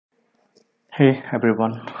Hey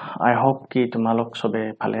everyone, I hope ki tumalok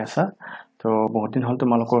sobe phale asa. To bahut din hol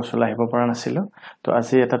tumalokor osole ahibo para nasilo. To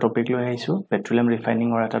aji eta topic loi aisu petroleum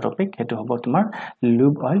refining or eta topic hetu hobo tumar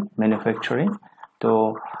lube oil manufacturing.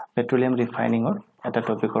 To petroleum refining or eta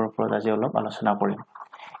topic or upor aji olop alochona korim.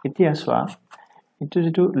 Etia soa etu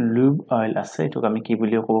jetu lube oil ase etu ami ki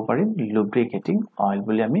bulio kobo parim lubricating oil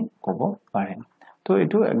buli ami kobo parim. তো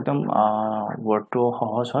এটো একদম ওয়ার্ডটো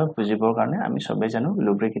সহজ হয় বুজিবৰ কাৰণে আমি সবে জানো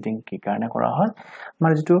lubricating কি কাৰণে কৰা হয়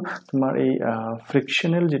আমাৰ যেটো তোমাৰ এই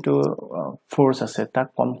ফ্ৰিকশনাল যেটো ফোৰ্স আছে তাক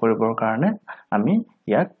কম কৰিবৰ কাৰণে আমি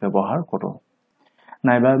ইয়াক ব্যৱহাৰ কৰো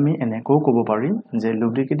নাইবা আমি এনেকৈ ক'ব পাৰিম যে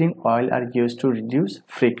lubricating oil are used to reduce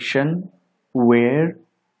friction wear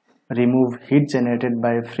remove heat generated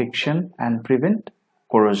by friction and prevent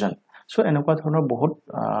corrosion so এনেকুৱা ধৰণৰ বহুত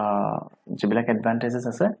যিবিলাক এডভান্টেজেস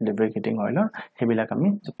আছে lubricating oilৰ হেবিলাক আমি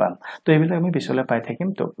পাম তো হেবিলাক আমি পিছলৈ পাই থাকিম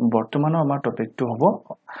তো বৰ্তমানৰ আমাৰ টপিকটো হ'ব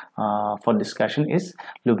for discussion is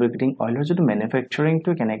lubricating oilৰ যেটো ম্যানুফ্যাকচাৰিং টো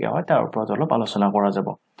কেনেকৈ হয় তাৰ ওপৰত অলপ আলোচনা কৰা যাব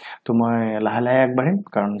তো মই লাহে লাহে আগবাঢ়িম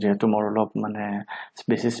কাৰণ যেহেতু মোৰ অলপ মানে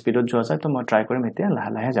বেছি স্পিডত যোৱা যায় তো মই ট্ৰাই কৰিম এতিয়া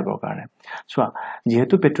লাহে লাহে যাবৰ কাৰণে সোৱা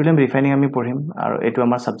যেহেতু পেট্ৰোলিয়াম ৰিফাইনিং আমি পঢ়িম আৰু এটো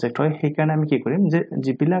আমাৰ সাবজেক্ট হয় সেই কাৰণে আমি কি কৰিম যে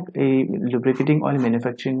যিবিলাক এই lubricating oil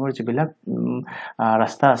manufacturing or যিবিলাক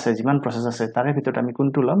ৰাস্তা আছে যিমান প্ৰসেস আছে তাৰে ভিতৰত আমি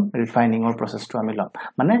কোনটো লম ৰিফাইনিং অৰ প্ৰসেসটো আমি লম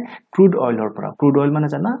মানে ক্ৰুড অইলৰ পৰা ক্ৰুড অইল মানে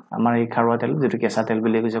জানা আমাৰ এই খাৰুৱা তেল যেটো কেঁচা তেল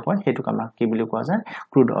বুলি যে কয় হেতু আমাক কি বুলি কোৱা যায়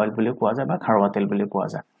ক্ৰুড অইল বুলি কোৱা যায় বা খাৰুৱা তেল বুলি কোৱা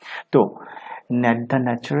যায় তো the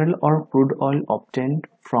natural or crude oil obtained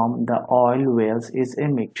from the oil wells is a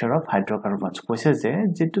mixture of hydrocarbons কৈছে যে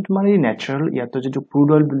যেটো তোমাৰ এই ন্যাচাৰাল ইয়াতো যেটো ক্ৰুড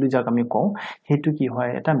অইল বুলি যাক আমি কওঁ হেতু কি হয়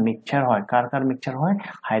এটা মিক্সচাৰ হয় কাৰ মিক্সচাৰ হয়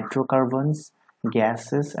হাইড্ৰোকাৰ্বনস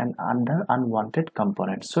gases and other unwanted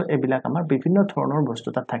components so এবিলাক আমাৰ বিভিন্ন ধৰণৰ বস্তু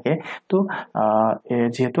তাত থাকে তো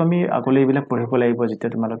যেহেতু আমি আগলৈ এবিলাক পঢ়িব লাগিব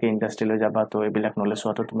যেতিয়া তোমালোকে ইন্ডাস্ট্ৰিলৈ যাবা তো এবিলাক নলেজ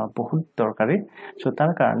হোৱাটো তোমাৰ বহুত দৰকাৰী সো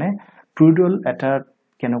তাৰ কাৰণে ক্ৰুড অইল এটা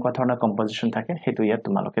কেনেকুৱা ধৰণৰ কম্পোজিশন থাকে হেতু ইয়াত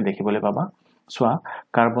তোমালোকে দেখিবলৈ পাবা সোৱা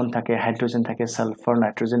কাৰ্বন থাকে হাইড্ৰোজেন থাকে sulphur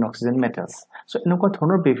nitrogen oxygen metals so এনেকুৱা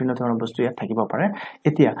ধৰণৰ বিভিন্ন ধৰণৰ বস্তু ইয়াত থাকিব পাৰে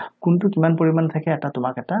এতিয়া কোনটো কিমান পৰিমাণ থাকে এটা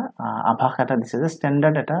তোমাক এটা আভাস এটা দিছে যে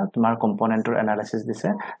স্ট্যান্ডাৰ্ড এটা তোমাৰ কম্পোনেন্টৰ এনালাইসিস দিছে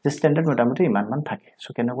যে স্ট্যান্ডাৰ্ড মোটামুটি ইমানমান থাকে সো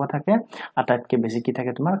কেনেকুৱা থাকে আটাইতকৈ বেছি কি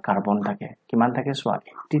থাকে তোমাৰ কাৰ্বন থাকে কিমান থাকে সোৱা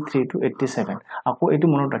 83 to 87 আকৌ এটো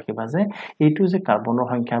মনত ৰাখিবা যে এইটো যে কাৰ্বনৰ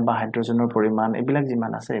সংখ্যা বা হাইড্ৰোজেনৰ পৰিমাণ এবিলাক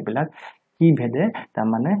যিমান আছে এবিলাক কি ভেদে তাৰ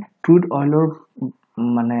মানে ক্ৰুড অইলৰ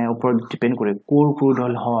মানে ওপৰত ডিপেন্ড কৰে কোৰ ক্ৰুড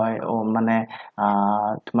অইল হয় ও মানে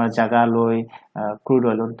তোমাৰ জাগা লৈ ক্ৰুড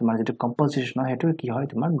অইলৰ তোমাৰ যেটো কম্পোজিশন হয় হেতু কি হয়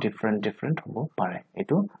তোমাৰ ডিফাৰেন্ট হ'ব পাৰে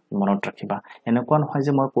এটো মনত ৰাখিবা এনেকুৱা নহয়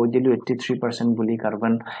যে মই কৈ দিলো 83% বুলি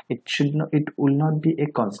carbon it will not be a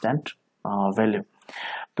constant value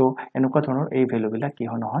তো এনেকুৱা ধৰণৰ এই ভ্যালু বিলাক কি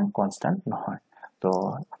হয় নহয় কনস্ট্যান্ট নহয় তো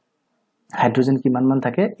হাইড্ৰোজেন কিমান মান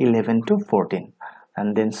থাকে 11 to 14 and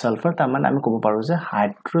then sulfur তামান আমি কব পাৰো যে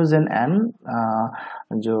হাইড্ৰোজেন এন্ড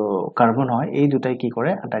जो কাৰ্বন হয় এই দুটাই কি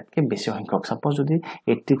কৰে আটাইতকৈ বেছি সংখ্যক সাপোজ যদি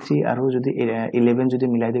 83 আৰু যদি 11 যদি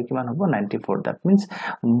মিলাই দিও কিমান হ'ব 94 that means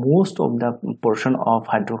most of the portion of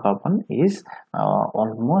hydrocarbon is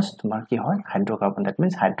almost তোমাৰ কি হয় hydrocarbon that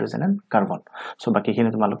means hydrogen and carbon so বাকিখিনি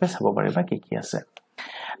তোমালোকে চাব পাৰিবা কি কি আছে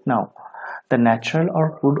now the natural or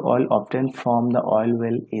crude oil obtained from the oil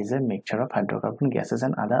well is a mixture of hydrocarbon gases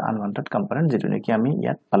and other unwanted components যেটো নেকি আমি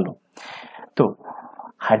ইয়াত পালো তো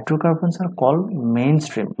hydrocarbons are called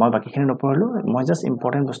mainstream মই বাকিখিনি নপঢ়লো মই জাস্ট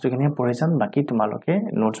ইম্পৰ্টেন্ট বস্তুখিনি পঢ়ি যাম বাকি তোমালোকে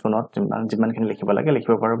নোটস বনাত যিমানখিনি লিখিব লাগে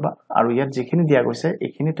লিখিব পাৰিবা আৰু ইয়াত যিখিনি দিয়া গৈছে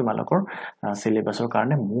এইখিনি তোমালোকৰ সিলেবাসৰ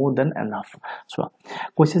কাৰণে more than enough so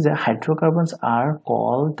কৈছে যে hydrocarbons are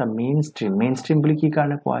called the mainstream বুলি কি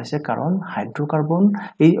কাৰণে কোৱা হৈছে কাৰণ হাইড্ৰোকাৰ্বন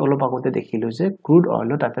এই অলপ আগতে দেখিলো যে ক্ৰুড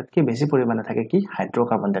অইলত আটাইতকৈ বেছি পৰিমাণে থাকে কি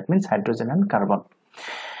hydrocarbon that means hydrogen and carbon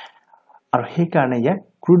আৰু সেই কাৰণে ইয়াক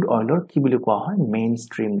ক্ৰুড অইলৰ কি বুলি কোৱা হয়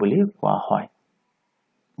মেইনষ্ট্ৰীম বুলি কোৱা হয়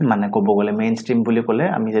মানে ক'ব গলে মেইনষ্ট্ৰীম বুলি ক'লে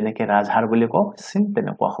আমি যেনেকৈ ৰাজহাৰ বুলি কওঁ সিম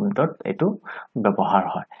তেনেকুৱা শব্দত এটো ব্যৱহাৰ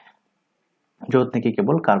হয় য'ত নেকি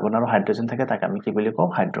কেৱল কাৰ্বন আৰু হাইড্ৰোজেন থাকে তাক আমি কি বুলি কওঁ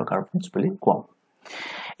হাইড্ৰোকাৰ্বনছ বুলি কওঁ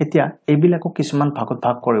এতিয়া এইবিলাকো কিছুমান ভাগত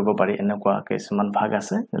ভাগ কৰিব পাৰি এনেকুৱা কিছুমান ভাগ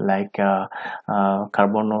আছে লাইক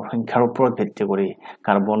কাৰ্বনৰ সংখ্যাৰ ওপৰত ভিত্তি কৰি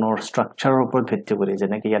কাৰ্বনৰ ষ্ট্ৰাকচাৰৰ ওপৰত ভিত্তি কৰি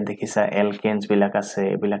যেনেকৈ ইয়াত দেখিছা এলকেনছ বিলাক আছে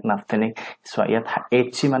এইবিলাক নাফথেনিক সো ইয়াত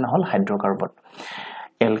HC মানে হল হাইড্ৰোকাৰ্বন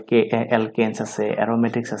alkanes আছে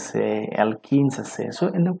aromatics আছে alkenes আছে সো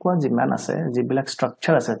এনেকুৱা যিমান আছে যিবিলাক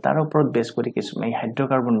ষ্ট্ৰাকচাৰ আছে তাৰ ওপৰত বেছ কৰি কিছুমান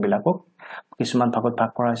হাইড্ৰোকাৰ্বন বিলাকক কিছুমান ভাগত ভাগ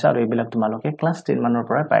কৰা হৈছে আৰু এইবিলাক তোমালোকে ক্লাস 10 মানৰ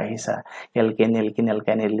পৰা পাই আহিছা alkane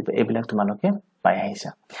এইবিলাক তোমালোকে পাই আহিছা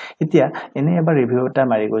এতিয়া এনে এবাৰ ৰিভিউ এটা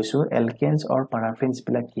মাৰি গৈছো alkanes or paraffins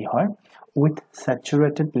বিলাক কি হয় with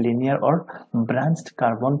saturated linear or branched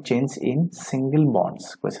carbon chains in single bonds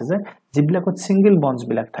কৈছে যে যিবিলাকত single bonds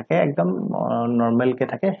বিলাক থাকে একদম নরমাল কে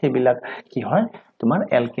থাকে হেবিলাক কি হয় তোমাৰ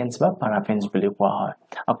alkanes বা paraffins বুলি কোৱা হয়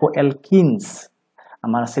আকৌ alkenes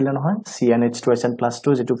আমাৰ আছিল নহয় CnH2SN+2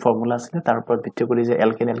 যেটো ফৰ্মুলা আছিল তাৰ ওপৰত ভিত্তি কৰি যে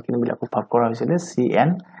alkane বিলাকক ভাগ কৰা হৈছিল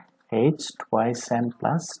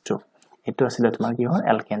CnH2SN+2 এটো আছিল তোমাৰ কি হয়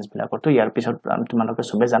alkanes বিলাকৰ তো ইয়াৰ পিছত তোমালোকে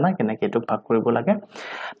সবে জানা কেনেকৈ এটো ভাগ কৰিব লাগে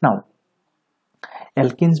নাও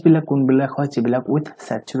alkenes bila kun bila hoy jibilak with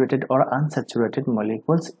saturated or unsaturated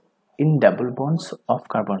molecules in double bonds of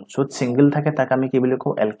carbon so single thake tak ami ki bili ko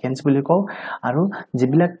alkenes bili ko aru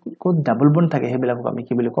jibilak ko double bond thake hebilak ami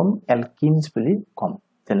ki bili kom alkenes bili kom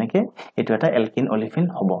teneke etu eta alkene olefin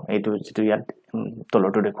hobo etu jitu yat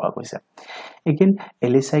toloto dekhwa koise again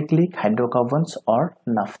alicyclic hydrocarbons or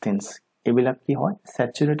naphthenes ebilak ki hoy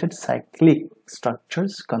saturated cyclic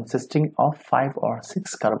structures consisting of 5 or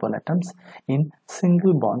 6 carbon atoms in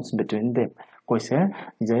single bonds between them koise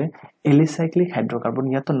je alicyclic hydrocarbon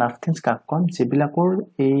ya to naphthenes ka kon jibilakor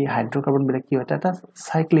ei hydrocarbon bilak ki hota ta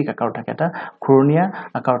cyclic akar thake eta khurnia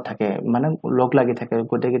akar thake mane log lagi thake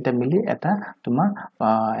gote gita mili eta tuma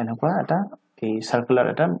enakwa eta এই circular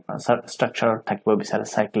এটা structure থাকিব বিচাৰে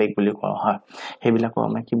cyclic বুলি কোৱা হয় হেবিলাকো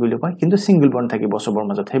আমি কি বুলি কয় কিন্তু সিঙ্গল বন্ড থাকিব সবৰ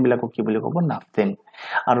মাজত হেবিলাকো কি বুলি ক'ব নাফথেন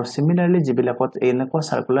আৰু সিমিলাৰলি জিবিলাকত এনেকুৱা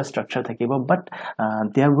সার্কুলার স্ট্রাকচার থাকিব বাট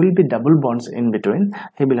there will be double bonds in between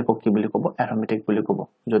হেবিলাকো কি বুলি ক'ব অ্যারোমেটিক বুলি ক'ব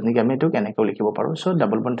যদিকে আমি এটো কেনেকৈ লিখিব পাৰো সো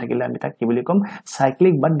ডাবল বন্ড থাকিলে আমি তাক কি বুলি কম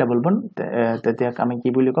সাইক্লিক বাট ডাবল বন্ড তেতিয়া আমি কি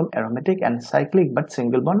বুলি কম aromatic and cyclic but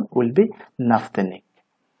single bond will be naphthenic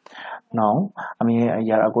now আমি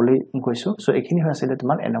ইয়াৰ আগলৈ কৈছো সো এখিনি হৈছিল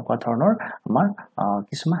তোমাৰ এনেকুৱা ধৰণৰ আমাৰ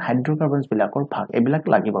কিছুমান হাইড্ৰোকাৰ্বনছ বিলাকৰ ভাগ এবিলাক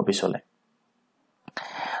লাগিব পিছলে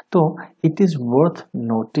তো it is worth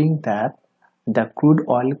noting that the crude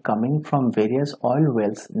oil coming from various oil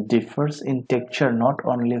wells differs in texture not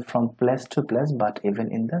only from place to place but even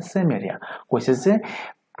in the same area কৈছে যে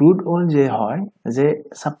crude oil যে হয় যে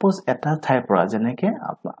suppose এটা ঠাই পৰা যেনেকে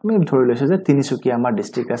আমি ধৰি লৈছো যে তিনিচুকীয়া আমাৰ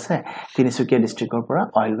ডিস্ট্ৰিক্ট আছে তিনিচুকীয়া ডিস্ট্ৰিক্টৰ পৰা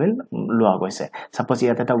অইল ওয়েল লোৱা গৈছে suppose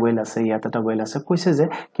ইয়াত এটা ওয়েল আছে ইয়াত এটা ওয়েল আছে কৈছে যে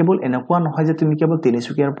কেৱল এনেকুৱা নহয় যে তুমি কেৱল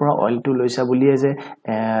তিনিচুকীয়াৰ পৰা অইলটো লৈছা বুলিয়ে যে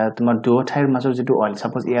তোমাৰ দুও ঠাইৰ মাজৰ যেটো অইল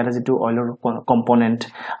suppose ইয়াৰে যেটো অইলৰ কম্পোনেন্ট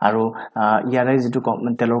আৰু ইয়াৰে যেটো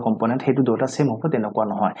তেলৰ কম্পোনেন্ট হেতু দুটা সেম হ'ব তেনেকুৱা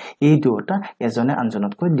নহয় এই দুটা এজনে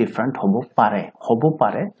আনজনতকৈ ডিফাৰেন্ট হ'ব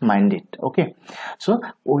পাৰে মাইন্ডেড ওকে সো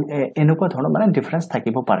এনেকুৱা ধৰণৰ মানে ডিফাৰেন্স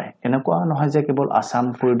থাকিব পাৰে এনেকুৱা নহয় যে কেৱল আসাম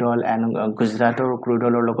ক্ৰুড অইল এন্ড গুজৰাটৰ ক্ৰুড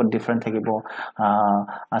অইলৰ লগত ডিফাৰেন্ট থাকিব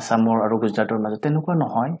আসামৰ আৰু গুজৰাটৰ মাজত তেনেকুৱা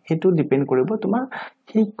নহয় হেতু ডিপেন্ড কৰিব তোমাৰ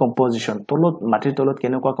কি কম্পোজিশন তলত মাটিৰ তলত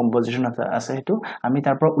কেনেকুৱা কম্পোজিশন আছে হেতু আমি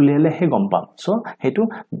তাৰ পৰা উলিয়ালে হে গম পাম সো হেতু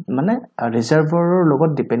মানে ৰিজাৰ্ভাৰৰ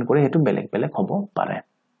লগত ডিপেন্ড কৰি হেতু বেলেগ বেলেগ হ'ব পাৰে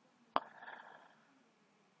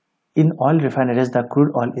In oil refineries, the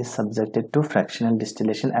crude oil is subjected to fractional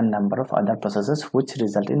distillation and number of other processes which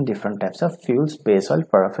result in different types of fuels, base oil,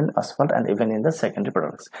 paraffin, asphalt, and even in the secondary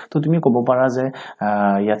products. So, তুমি ক'ব পাৰা যে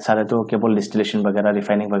ইয়াত সাৰে তো কেৱল distillation বগেৰা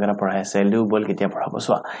refining বগেৰা পঢ়াই আছে lube oil কেতিয়া পঢ়াব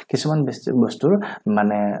সোৱা কিছুমান বস্তুৰ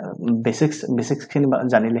মানে বেসিক্স খিনি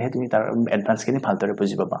জানিলেহে তুমি তাৰ এডভান্স খিনি ভালদৰে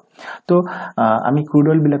বুজি পাবা তো আমি crude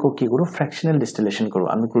oil বিলাকো কি কৰো fractional distillation কৰো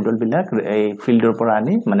আমি crude oil বিলাক এই ফিল্ডৰ পৰা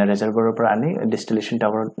আনি মানে ৰিজাৰ্ভাৰৰ পৰা আনি distillation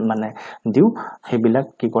tower মানে দিও হেবিলাক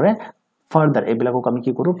কি কৰে ফাৰ্দাৰ এবিলাকক আমি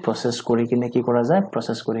কি কৰো প্ৰসেস কৰি কিনে কি কৰা যায়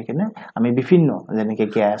প্ৰসেস কৰি কিনে আমি বিভিন্ন যেনেকে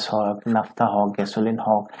গ্যাস হক নাফতা হক গ্যাসোলিন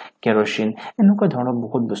হক কেৰোসিন এনেকুৱা ধৰণৰ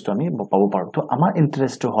বহুত বস্তু আমি পাব পাৰো তো আমাৰ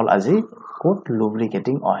ইন্টাৰেস্ট হল আজি কোট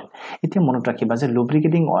লুব্ৰিকেটিং অয়েল এতিয়া মনত ৰাখিবা যে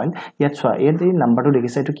লুব্ৰিকেটিং অয়েল ইয়াত সোৱা এই নাম্বাৰটো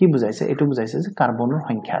দেখিছে এটো কি বুজাইছে এটো বুজাইছে যে কাৰ্বনৰ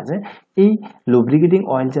সংখ্যা যে এই লুব্ৰিকেটিং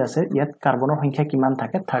অয়েল যে আছে ইয়াত কাৰ্বনৰ সংখ্যা কিমান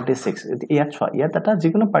থাকে 36 ইয়াত সোৱা ইয়াত এটা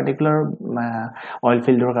যিকোনো পাৰ্টিকুলাৰ অয়েল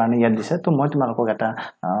ফিল্ডৰ কাৰণে ইয়াত দিছে তো মই তোমালোকক এটা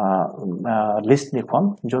লিস্ট দেখুৱাম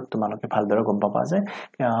যত তোমালোকে ভালদৰে গম পাবা যে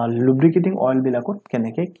লুব্ৰিকেটিং অয়েল বিলাকত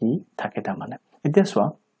কেনেকে কি থাকে তা মানে এতিয়া সোৱা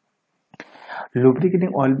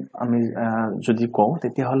lubricating oil আমি যদি কও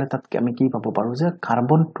তেতিয়া হলে তাত আমি কি পাব পাৰো যে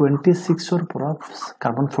কাৰ্বন 26 ৰ পৰা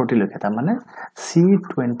কাৰ্বন 40 লৈকে তা মানে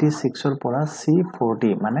C26 ৰ পৰা C40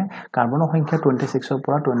 মানে কাৰ্বনৰ সংখ্যা 26 ৰ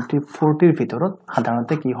পৰা 40 ৰ ভিতৰত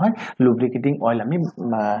সাধাৰণতে কি হয় lubricating oil আমি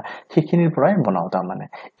সেইখিনিৰ পৰাই বনাও তা মানে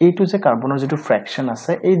এইটো যে কাৰ্বনৰ যেটো ফ্ৰেকশন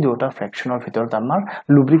আছে এই দুটা ফ্ৰেকশনৰ ভিতৰত আমাৰ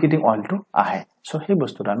lubricating oil টো আহে সো সেই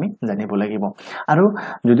বস্তুটো আমি জানিব লাগিব আৰু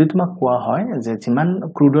যদি তোমাক কোৱা হয় যে যিমান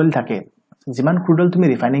ক্ৰুড অইল থাকে যিমান ক্ৰুড অইল তুমি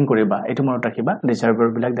ৰিফাইনিং কৰিবা এটো মনত ৰাখিবা ৰিজাৰ্ভাৰ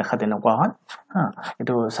বিলাক দেখা তেনেকুৱা হয় হা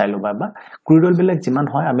এটো চাই লবা বা ক্ৰুড অইল বিলাক যিমান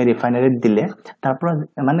হয় আমি ৰিফাইনাৰীত দিলে তাৰ পৰা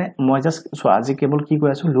মানে মই জাস্ট সো আজি কেৱল কি কৈ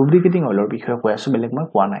আছো লুব্ৰিকেটিং অইলৰ বিষয়ে কৈ আছো বেলেগ মই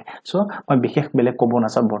কোৱা নাই সো মই বিশেষ বেলেগ ক'ব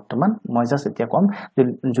নাচাও বৰ্তমান মই জাস্ট এতিয়া কম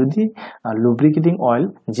যদি লুব্ৰিকেটিং অইল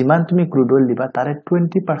যিমান তুমি ক্ৰুড অইল দিবা তাৰে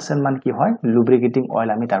 20% মান কি হয় লুব্ৰিকেটিং অইল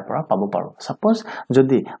আমি তাৰ পৰা পাব পাৰো সাপোজ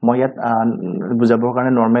যদি মই ইয়াত বুজাবৰ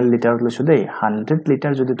কাৰণে নৰমাল লিটাৰ লৈছো দেই 100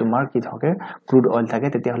 লিটাৰ যদি তোমাৰ কি থাকে ক্ৰুড অইল থাকে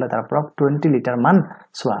তেতিয়া হলে তাৰ পৰা 20 লিটাৰ মান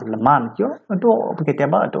সোৱা মান কিয় এটো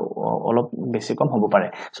কেতিয়াবা এটো অলপ বেছি কম হ'ব পাৰে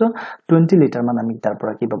সো 20 লিটাৰ মান আমি তাৰ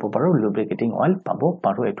পৰা কি পাব পাৰো লুব্ৰিকেটিং অইল পাব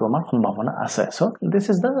পাৰো এটো আমাৰ সম্ভাৱনা আছে so this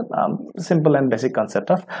is the simple and basic concept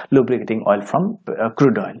of lubricating oil from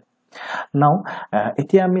crude oil now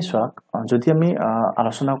এতিয়া আমি সোৱাক যদি আমি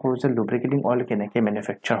আলোচনা কৰো যে লুব্ৰিকেটিং অইল কেনেকৈ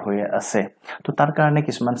ম্যানুফ্যাকচাৰ হৈ আছে তো তাৰ কাৰণে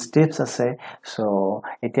কিছুমান স্টেপস আছে সো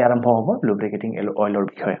এতিয়া আৰম্ভ হ'ব লুব্ৰিকেটিং অইলৰ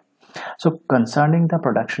বিষয়ে So concerning the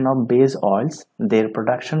production of base oils, their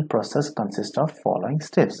production process consists of following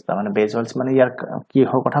steps. The mane base oils mane yar ki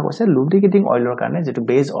hor kotha koise lubricating oil or karone jetu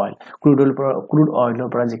base oil crude oil or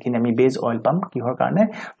pora jekhini ami base oil pam ki hor karone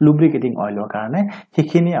lubricating oil or karone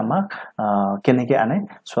hekhini amak keneke ane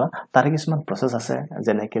so tare kisman process ase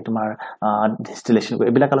jeneke tumar distillation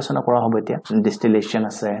ebila alochona kora hobo etia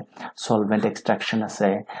distillation ase solvent extraction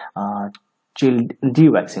ase chilled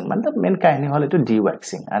dewaxing মানে man কাহিনী হল এটো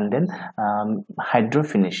dewaxing and then hydro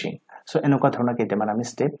finishing so এনেকুৱা ধৰণৰ কেইটামান আমি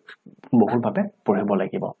step বহুল ভাবে পঢ়িব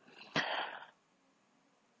লাগিব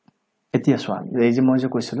এতিয়া সোৱা এই যে মই যে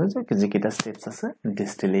কৈছিলো যে কেইটা স্টেপস আছে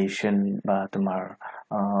ডিস্টিলেশন বা তোমাৰ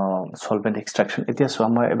solvent extraction এতিয়া সোৱা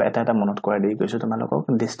মই এটা মনত কৰাই দেই কৈছো তোমালোকক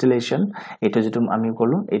ডিস্টিলেশন এটো যেটো আমি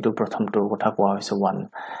কলো এটো প্ৰথমটো কথা কোৱা হৈছে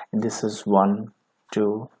 1 this is 1 2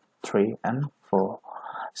 3 and 4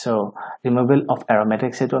 So removal of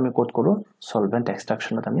aromatics eto ami kot koru solvent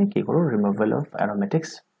extraction ot ami ki koru removal of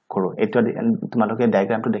aromatics koru eto tumaloke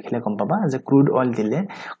diagram to dekhile kom paba je crude oil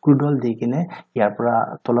dikine yar pora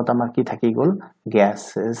tolot amar ki thaki gol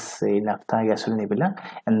gases ei naphtha gasoline ebila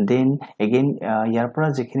and then again yar pora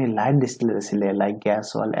jekhini light distillate asile like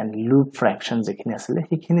gas oil and lube fraction jekhini asile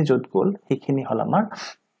hekhini jot gol hekhini hol amar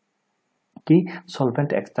কি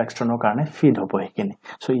solvent extraction or karone feed hobo hekini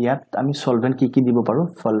so yat ami solvent ki dibo paru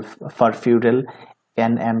furfural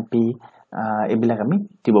nmp ebilak ami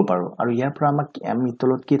dibo paru aru yar pora amak ami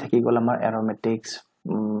tolot ki thaki gol amar aromatics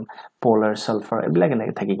polar sulfur ebilak ene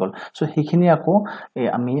thaki gol so hekhini ako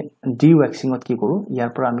ami dewaxing ot ki koru yar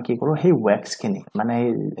pora ami ki koru hey wax kini mane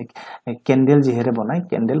candle jihere banai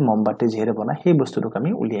candle mombatti jihere banai hey bostu tok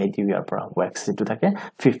ami uliai diu yar pora wax jitu thake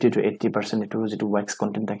 50 to 80% etu jitu wax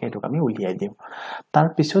content thake etu ami uliai diu tar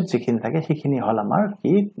pisot jekhini thake hekhini hol amar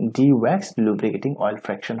ki dewax lubricating oil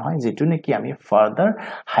fraction hoy jitu neki ami further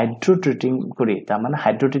hydrotreating kori ta mane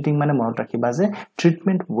hydrotreating mane monot rakhiba je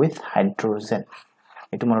treatment with hydrogen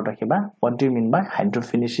etu monot rakhiba what do you mean by hydro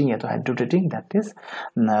finishing eto hydrotreating that is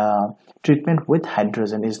treatment with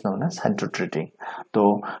hydrogen is known as hydrotreating to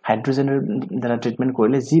hydrogen dara treatment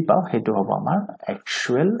korile ji pao hetu hobo amar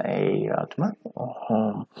actual tomar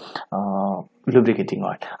lubricating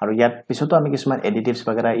oil aru yat pisoto ami kisman additives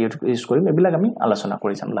bagara use korim ebilak ami alochona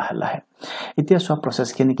kori jam lahe lahe etia sob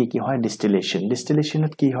process kini ki hoy distillation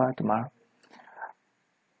ot ki hoy tomar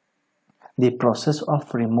the process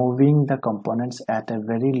of removing the components at a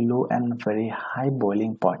very low and very high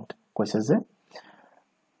boiling point koise je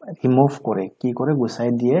remove kore ki kore gusai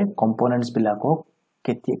die components bilakok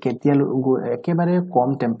ketia ekebare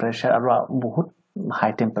kom temperature aru bahut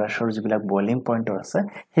high temperature jibilak boiling point ase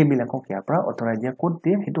he bilakok yar pora otorai dia code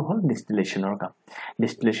die hetu hol distillation or kam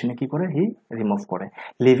distillation ki kore he remove kore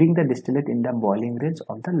leaving the distillate in the boiling range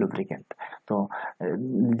of the lubricant to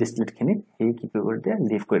distillate kini he ki kore dia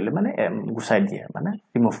leave korile mane gusai die mane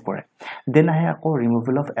remove kore then ahe ako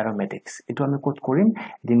removal of aromatics etu ami code korim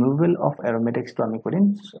removal of aromatics to ami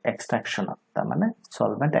korim extraction ta mane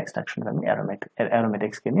solvent extraction ami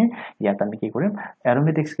aromatics kini yat ami ki korim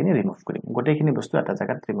aromatics kini remove korim gote kini bostu eta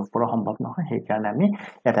jagat remove kora সম্ভৱ নহয় সেই কাৰণে আমি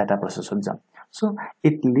এটা processত যাম so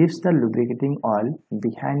it leaves the lubricating oil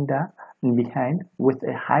behind with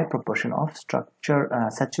a high proportion of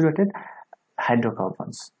saturated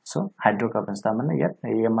hydrocarbons so hydrocarbons ta mane yat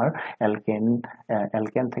amar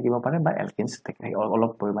alkane thakibo pare ba alkenes thakibo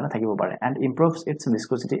olop porimane thakibo pare and improves its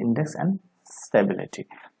viscosity index and stability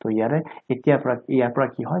to yare etia pora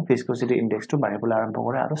ki hoy viscosity index to baribula arambho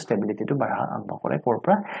kore aru stability to barha arambho kore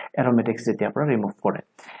korpra aromatics jetia pora remove kore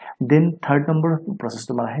then third number process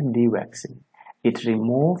to mara hai dewaxing it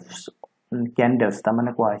removes candles ta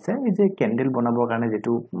mane koa hoise ei je candle banabor karone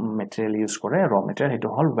jetu material use kore raw material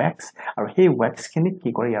hetu hol wax aru hey wax khini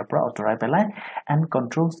ki kore yar pora otorai pelai and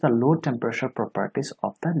controls the low temperature properties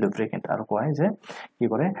of the lubricant aru koa je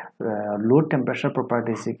ki kore low temperature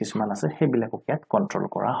properties kisman ase he bilako ket control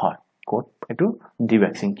kora hoy code etu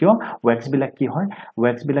dewaxing kyo wax bilak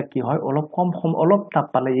ki hoy olop kom olop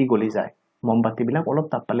tap pale ei goli jay mombati bilak olop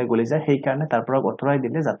tap pale goli jay সেই কারণে তারপর অতৰাই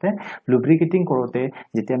দিলে যাতে lubricating কৰোতে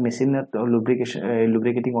যেতিয়া মেচিনত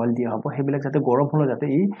lubricating oil দিয়া হ'ব হেবিলাক যাতে গৰম হলো যাতে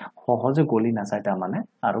ই সহজে গলি না যায় তা মানে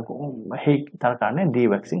আৰু সেই তাৰ কাৰণে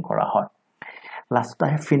ডিৱাক্সিং কৰা হয় last I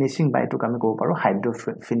have finishing by to kami kobo paro hydro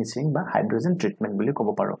finishing ba hydrogen treatment boli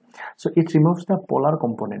kobo paro so it removes the polar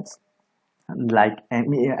components like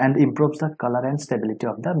and improves the color and stability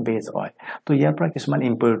of the base oil to here pra kisman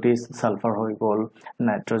impurities sulfur hoi gol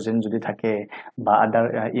nitrogen jodi thake ba other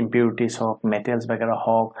impurities of metals bagara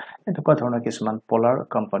hok eto ko dhorona kisman polar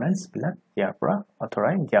components bilak here pra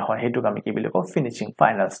othorai dia hoy hetu kami ki bilako finishing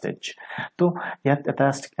final stage to yat eta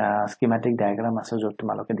schematic diagram ase jot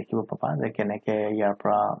tumaloke dekhibo papa je keneke here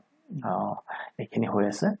pra ekhini hoi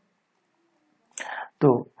ase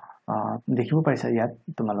to देखिबो पाइसा यात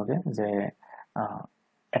तुमालोके जे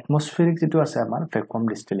atmospheric जेतु আছে আমাৰ vacuum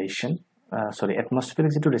distillation sorry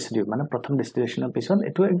atmospheric যেটো residue মানে প্ৰথম distillation পিছত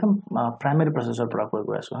এটো একদম primary processor পৰা কৈ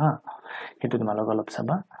গৈ আছো হা হেতু তোমালোক অলপ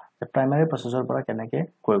চাবা যে primary processor পৰা কেনেকে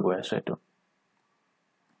কৈ গৈ আছো এটো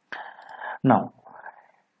now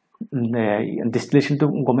distillation to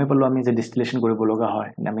gome palo ami je distillation koribo loga hoy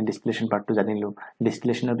ami distillation part to janilu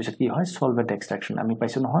distillation er bisot ki hoy solvent extraction ami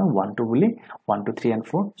paiso no hoy 1 2 boli 1 2 3 and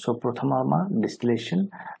 4 so prothom amar distillation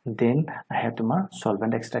then I have tomar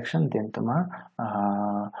solvent extraction then tomar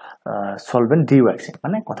solvent dewaxing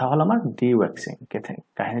mane kotha hol amar dewaxing kethe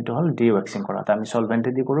kahini to hol dewaxing kora ta ami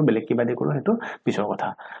solvent di koru belek kiba di koru hetu pisor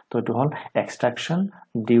kotha to etu hol extraction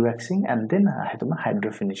dewaxing and then I have tomar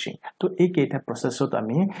hydro finishing to ei keita process ot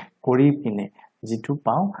ami কৰি পিনে যেটো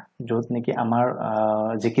পাও যত নেকি আমাৰ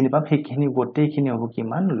যেখিনি পাম হেখিনি গোটেইখিনি হ'ব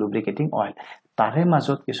কিমান লুব্ৰিকেটিং অয়েল তাৰে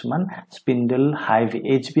মাজত কিছুমান স্পিন্ডল হাই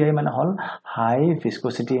HBI মানে হল হাই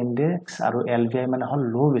ভিস্কোসিটি ইনডেক্স আৰু LVI মানে হল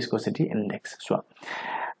লো ভিস্কোসিটি ইনডেক্স সো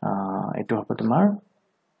এটো হ'ব তোমাৰ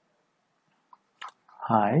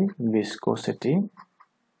হাই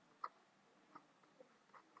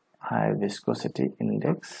ভিস্কোসিটি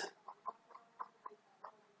ইনডেক্স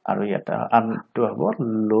আৰু ইয়াটা আমটো হ'ব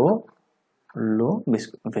লো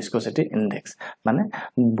viscosity index মানে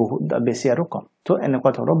বহুত বেছি আৰু কম তো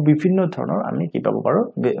এনেকুৱা ধৰণৰ বিভিন্ন ধৰণৰ আমি কি পাব পাৰো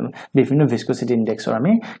বিভিন্ন viscosity index ৰ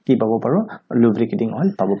আমি কি পাব পাৰো lubricating oil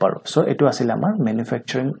পাব পাৰো সো এটো আছিল আমাৰ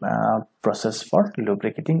manufacturing process for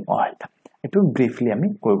lubricating oil এটো briefly আমি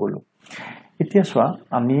কৈ গলো এতিয়া সোৱা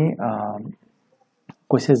আমি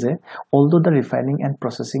although the refining and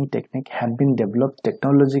processing technique have been developed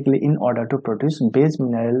technologically in order to produce base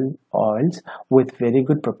mineral oils with very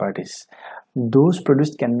good properties, those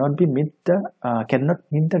produced cannot meet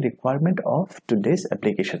the requirement of today's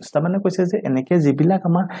applications. Tamane koise je eneke jibilak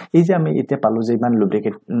amar ei je ami ite palu je iman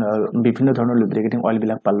lubricate bibhinno dhoroner lubricating oil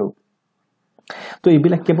bilak palu to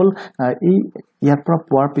ebilak kebol ei yar pora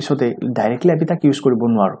poar pisote directly abi tak use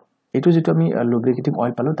koribo nwaro এটো যেটো আমি lubricating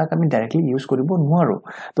oil পালো তাক আমি directly use কৰিব নোৱাৰো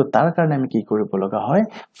তো তাৰ কাৰণে আমি কি কৰিব লগা হয়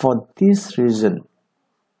for this reason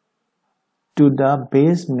to the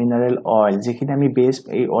base mineral oil যেখিনি আমি base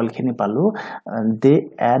এই oil খিনি পালো they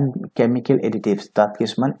add chemical additives that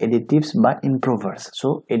কিছুমান additives বা improvers so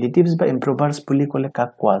additives বা improvers বুলি কলে কাক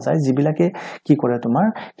কোৱা যায় যিবিলাকে কি কৰে তোমাৰ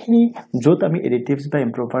হি যত আমি additives বা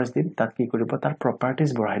improvers দিম তাক কি কৰিব তাৰ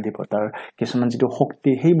properties বঢ়াই দিব তাৰ কিছুমান যেটো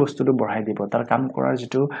শক্তি সেই বস্তুটো বঢ়াই দিব তাৰ কাম কৰাৰ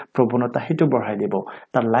যেটো প্ৰবণতা হেতু বঢ়াই দিব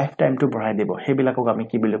তাৰ লাইফ টাইমটো বঢ়াই দিব হেবিলাকক আমি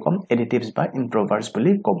কি বুলি কম additives বা improvers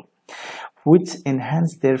বুলি কম which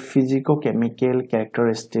enhance their physicochemical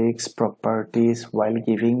characteristics properties while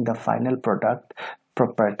giving the final product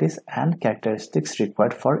properties and characteristics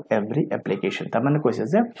required for every application tamane koise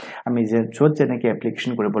je ami je jot jeneke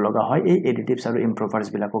application koribo loga hoy ei additives aru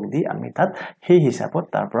improvers bilakok di ami tat hei hisabot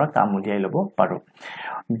tar pora kam uliai lobo paru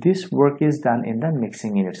this work is done in the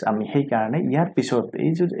mixing units ami hei karone yar pisot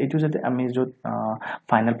ei etu jete ami jot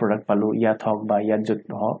final product palu ya thok ba yar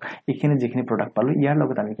jot hok ekhine jekhine product palu yar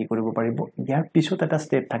logot ami ki koribo paribo yar pisot eta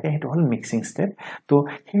step thake hetu hol mixing step to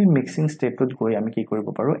hei mixing step tot goi ami ki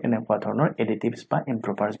koribo paru enekwa dhornor additives ba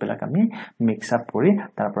improvers bilak ami mix up kori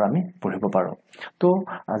tarpor ami poribo paro to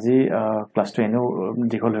aji class 2 eno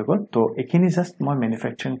dikhol hoi gol to ekhini just moi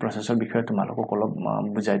manufacturing process or bikhoy tumaloko kolop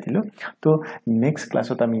bujai dilu to next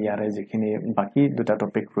class ot ami yare jekhini baki duta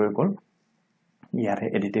topic roi gol ইয়াৰে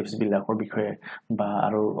এডিটিভছ বিলাকৰ বিষয়ে বা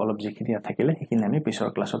আৰু অলপ যিখিনি থাকিলে সেইখিনি আমি পিছৰ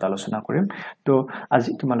ক্লাছত আলোচনা কৰিম তো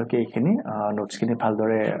আজি তোমালোকে এইখিনি নোটছখিনি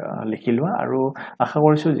ভালদৰে লিখি লোৱা আৰু আশা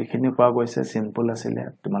কৰিছো যিখিনি পোৱা গৈছে সিম্পল আছিলে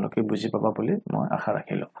তোমালোকে বুজি পাবা বুলি মই আশা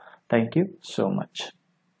ৰাখিলো থ্যাংক ইউ সো মাচ